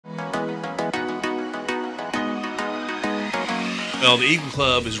Well, the Eagle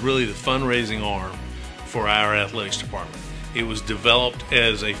Club is really the fundraising arm for our athletics department. It was developed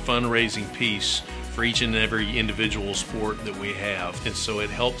as a fundraising piece for each and every individual sport that we have, and so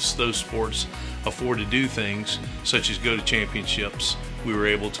it helps those sports afford to do things such as go to championships. We were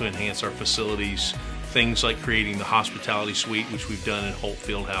able to enhance our facilities, things like creating the hospitality suite, which we've done in Holt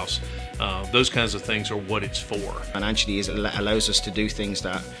Fieldhouse. Those kinds of things are what it's for. Financially, it allows us to do things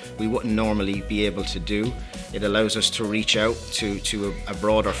that we wouldn't normally be able to do. It allows us to reach out to a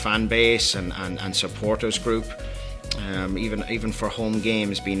broader fan base and supporters group. Even for home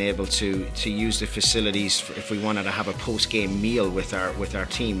games, being able to use the facilities if we wanted to have a post-game meal with our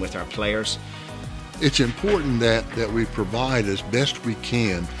team, with our players. It's important that we provide as best we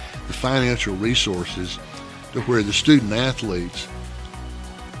can the financial resources to where the student athletes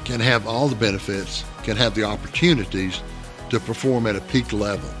can have all the benefits, can have the opportunities to perform at a peak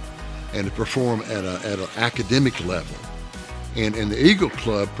level and to perform at an academic level. And the Eagle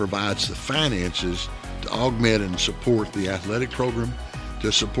Club provides the finances to augment and support the athletic program,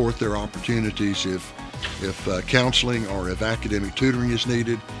 to support their opportunities if counseling or if academic tutoring is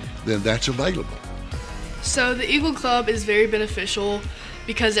needed, then that's available. So the Eagle Club is very beneficial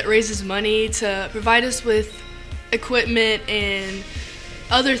because it raises money to provide us with equipment and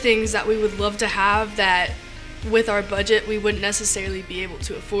other things that we would love to have that with our budget we wouldn't necessarily be able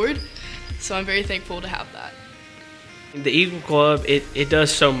to afford. So I'm very thankful to have that. The Eagle Club, it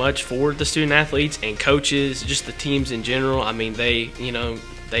does so much for the student athletes and coaches, just the teams in general. I mean, they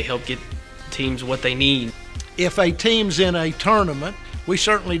help get teams what they need. If a team's in a tournament, we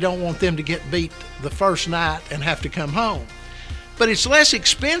certainly don't want them to get beat the first night and have to come home. But it's less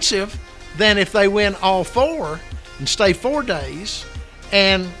expensive than if they win all 4 and stay 4 days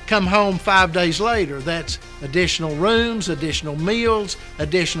and come home 5 days later. That's additional rooms, additional meals,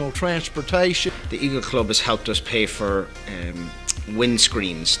 additional transportation. The Eagle Club has helped us pay for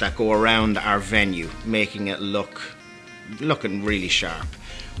windscreens that go around our venue, making it looking really sharp.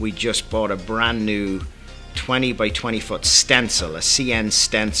 We just bought a brand new 20 by 20 foot stencil, a CN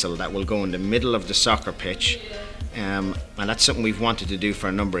stencil that will go in the middle of the soccer pitch, and that's something we've wanted to do for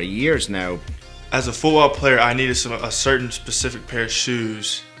a number of years now. As a football player, I needed a certain specific pair of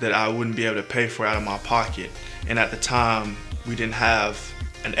shoes that I wouldn't be able to pay for out of my pocket. And at the time, we didn't have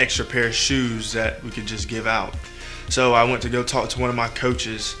an extra pair of shoes that we could just give out. So I went to go talk to one of my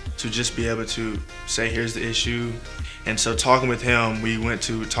coaches to just be able to say, here's the issue. And so talking with him, we went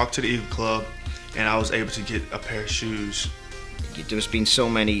to talk to the Eagle Club, and I was able to get a pair of shoes. There's been so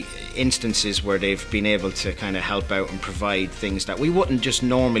many instances where they've been able to kind of help out and provide things that we wouldn't just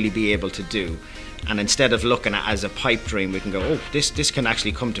normally be able to do. And instead of looking at it as a pipe dream, we can go, oh, this can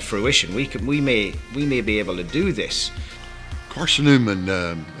actually come to fruition. We may be able to do this. Carson-Newman,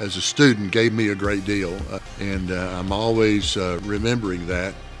 as a student, gave me a great deal, and I'm always remembering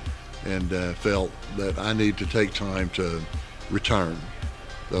that, and felt that I need to take time to return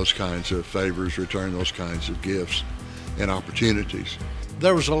those kinds of favors, return those kinds of gifts and opportunities.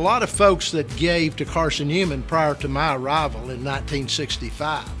 There was a lot of folks that gave to Carson-Newman prior to my arrival in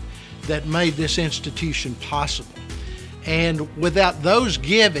 1965 that made this institution possible. And without those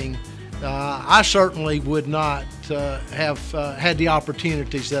giving, I certainly would not have had the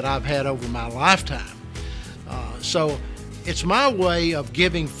opportunities that I've had over my lifetime. So it's my way of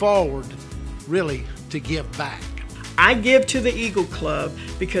giving forward, really, to give back. I give to the Eagle Club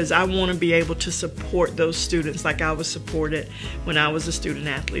because I want to be able to support those students like I was supported when I was a student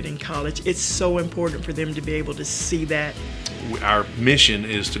athlete in college. It's so important for them to be able to see that. Our mission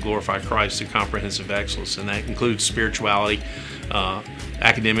is to glorify Christ through comprehensive excellence, and that includes spirituality,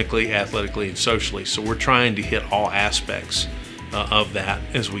 academically, athletically, and socially. So we're trying to hit all aspects of that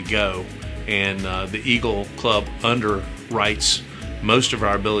as we go, and the Eagle Club underwrites most of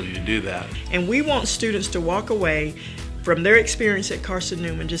our ability to do that. And we want students to walk away from their experience at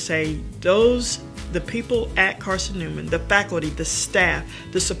Carson-Newman to say, the people at Carson-Newman, the faculty, the staff,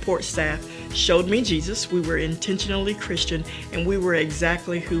 the support staff, showed me Jesus. We were intentionally Christian, and we were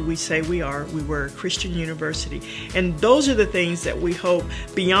exactly who we say we are. We were a Christian university. And those are the things that we hope,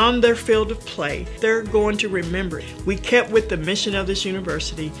 beyond their field of play, they're going to remember. We kept with the mission of this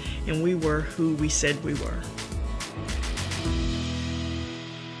university, and we were who we said we were.